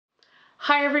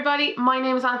Hi everybody, my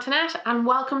name is Antoinette and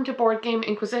welcome to Board Game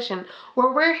Inquisition,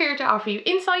 where we're here to offer you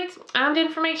insights and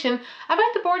information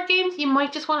about the board games you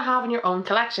might just want to have in your own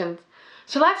collections.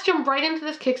 So let's jump right into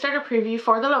this Kickstarter preview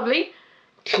for the lovely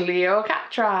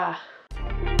Cleocatra.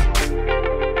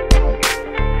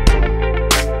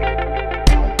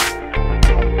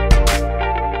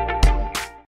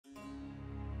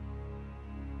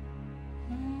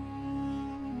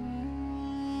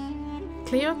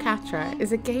 Cleocatra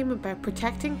is a game about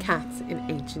protecting cats in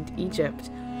ancient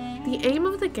Egypt. The aim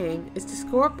of the game is to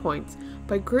score points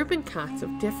by grouping cats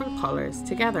of different colours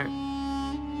together.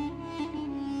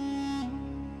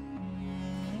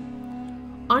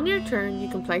 On your turn, you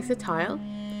can place a tile,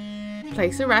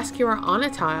 place a rescuer on a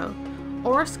tile,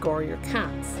 or score your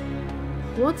cats.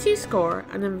 Once you score,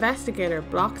 an investigator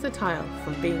blocks the tile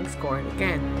from being scored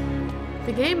again.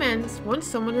 The game ends once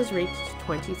someone has reached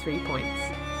 23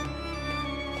 points.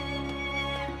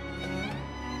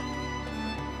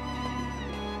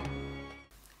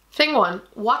 Thing 1.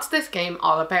 What's this game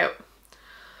all about?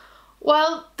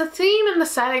 Well, the theme and the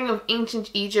setting of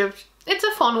ancient Egypt, it's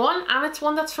a fun one, and it's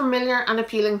one that's familiar and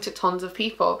appealing to tons of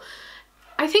people.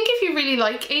 I think if you really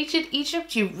like ancient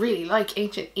Egypt, you really like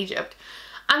ancient Egypt.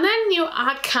 And then you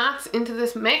add cats into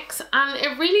this mix and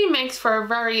it really makes for a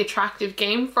very attractive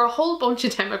game for a whole bunch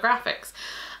of demographics.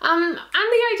 And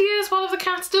the idea as well of the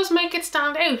cats does make it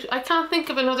stand out. I can't think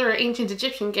of another ancient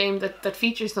Egyptian game that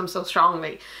features them so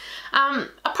strongly.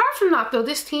 Apart from that though,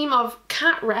 this theme of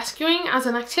cat rescuing as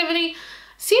an activity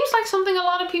seems like something a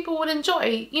lot of people would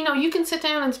enjoy. You know, you can sit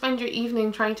down and spend your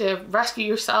evening trying to rescue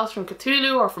yourselves from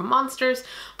Cthulhu or from monsters,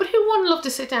 but who wouldn't love to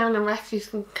sit down and rescue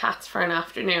some cats for an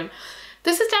afternoon?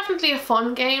 This is definitely a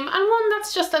fun game and one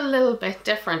that's just a little bit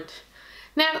different.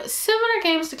 Now, similar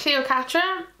games to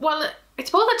Cleocatra, well,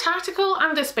 it's both a tactical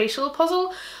and a spatial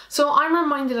puzzle, so I'm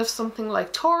reminded of something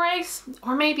like Torres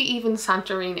or maybe even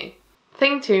Santorini.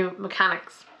 Thing 2,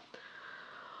 mechanics.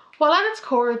 Well, at its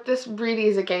core, this really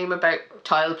is a game about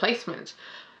tile placement.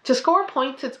 To score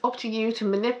points, it's up to you to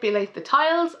manipulate the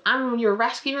tiles and your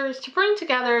rescuers to bring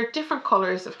together different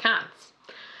colours of cats.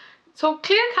 So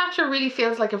Cleocatra really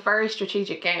feels like a very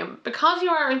strategic game. Because you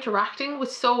are interacting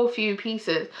with so few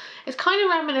pieces, it's kind of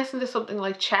reminiscent of something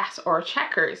like chess or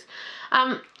checkers.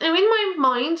 And in my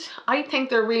mind, I think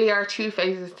there really are two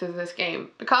phases to this game,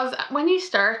 because when you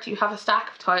start, you have a stack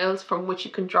of tiles from which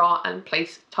you can draw and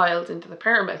place tiles into the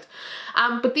pyramid.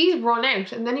 But these run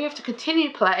out and then you have to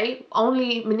continue play,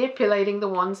 only manipulating the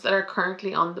ones that are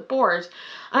currently on the board.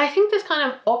 And I think this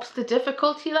kind of ups the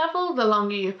difficulty level the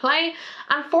longer you play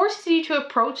and forces you to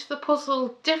approach the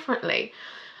puzzle differently.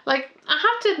 Like, I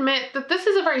have to admit that this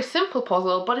is a very simple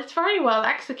puzzle, but it's very well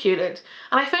executed.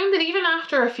 And I found that even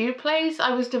after a few plays,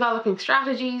 I was developing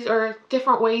strategies or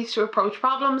different ways to approach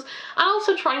problems and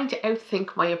also trying to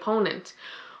outthink my opponent.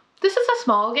 This is a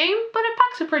small game, but it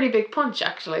packs a pretty big punch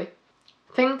actually.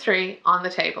 Thing 3, on the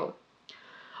table.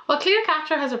 Well,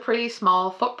 Cleocatra has a pretty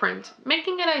small footprint,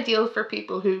 making it ideal for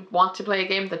people who want to play a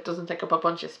game that doesn't take up a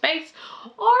bunch of space,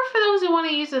 or for those who want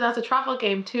to use it as a travel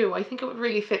game too. I think it would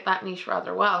really fit that niche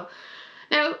rather well.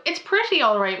 Now, it's pretty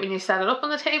alright when you set it up on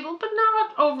the table, but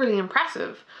not overly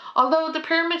impressive, although the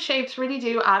pyramid shapes really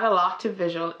do add a lot to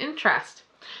visual interest.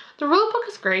 The rulebook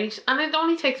is great, and it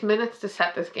only takes minutes to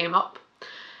set this game up.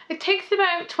 It takes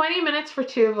about 20 minutes for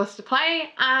 2 of us to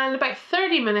play, and about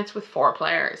 30 minutes with 4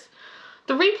 players.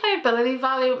 The replayability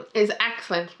value is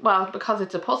excellent, well, because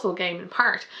it's a puzzle game in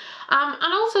part. And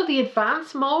also the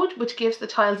advanced mode, which gives the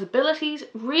tiles abilities,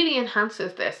 really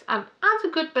enhances this and adds a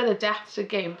good bit of depth to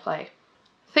gameplay.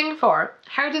 Thing 4,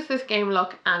 how does this game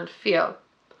look and feel?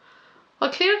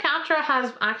 Well, Cleocatra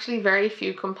has actually very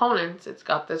few components. It's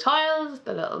got the tiles,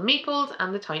 the little meeples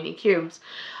and the tiny cubes.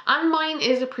 And mine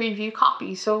is a preview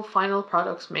copy, so final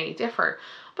products may differ.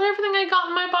 But everything I got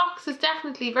in my box is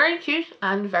definitely very cute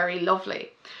and very lovely.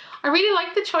 I really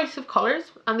like the choice of colours,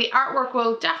 and the artwork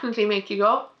will definitely make you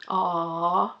go,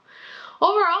 aww.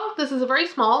 Overall, this is a very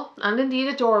small and indeed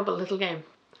adorable little game.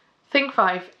 Thing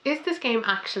 5, is this game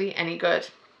actually any good?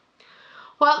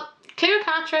 Well,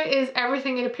 Cleocatra is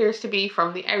everything it appears to be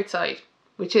from the outside,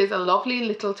 which is a lovely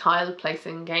little tile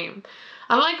placing game.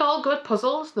 And like all good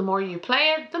puzzles, the more you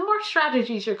play it, the more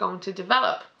strategies you're going to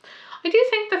develop. I do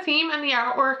think the theme and the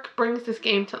artwork brings this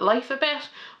game to life a bit,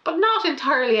 but not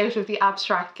entirely out of the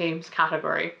abstract games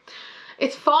category.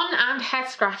 It's fun and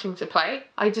head-scratching to play.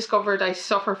 I discovered I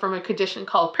suffer from a condition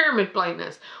called pyramid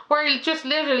blindness, where you just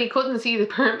literally couldn't see the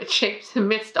pyramid shapes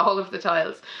amidst all of the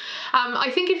tiles. I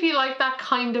think if you like that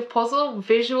kind of puzzle,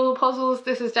 visual puzzles,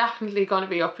 this is definitely going to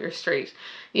be up your street,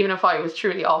 even if I was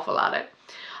truly awful at it.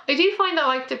 I do find I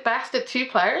liked it best at 2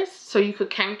 players, so you could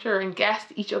counter and guess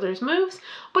each other's moves,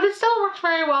 but it still worked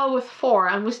very well with 4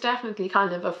 and was definitely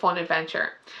kind of a fun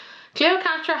adventure.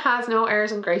 Cleocatra has no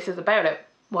airs and graces about it.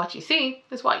 What you see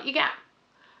is what you get.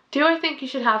 Do I think you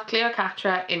should have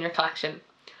Cleocatra in your collection?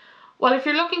 Well, if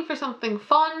you're looking for something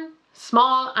fun,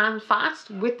 small and fast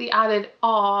with the added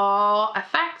 "aww"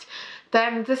 effect,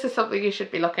 then this is something you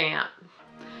should be looking at.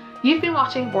 You've been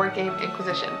watching Board Game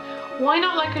Inquisition. Why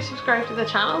not like or subscribe to the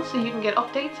channel so you can get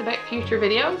updates about future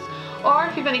videos? Or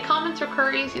if you have any comments or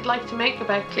queries you'd like to make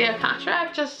about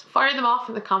Cleocatra, just fire them off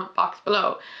in the comment box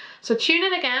below. So tune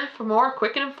in again for more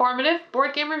quick and informative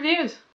board game reviews.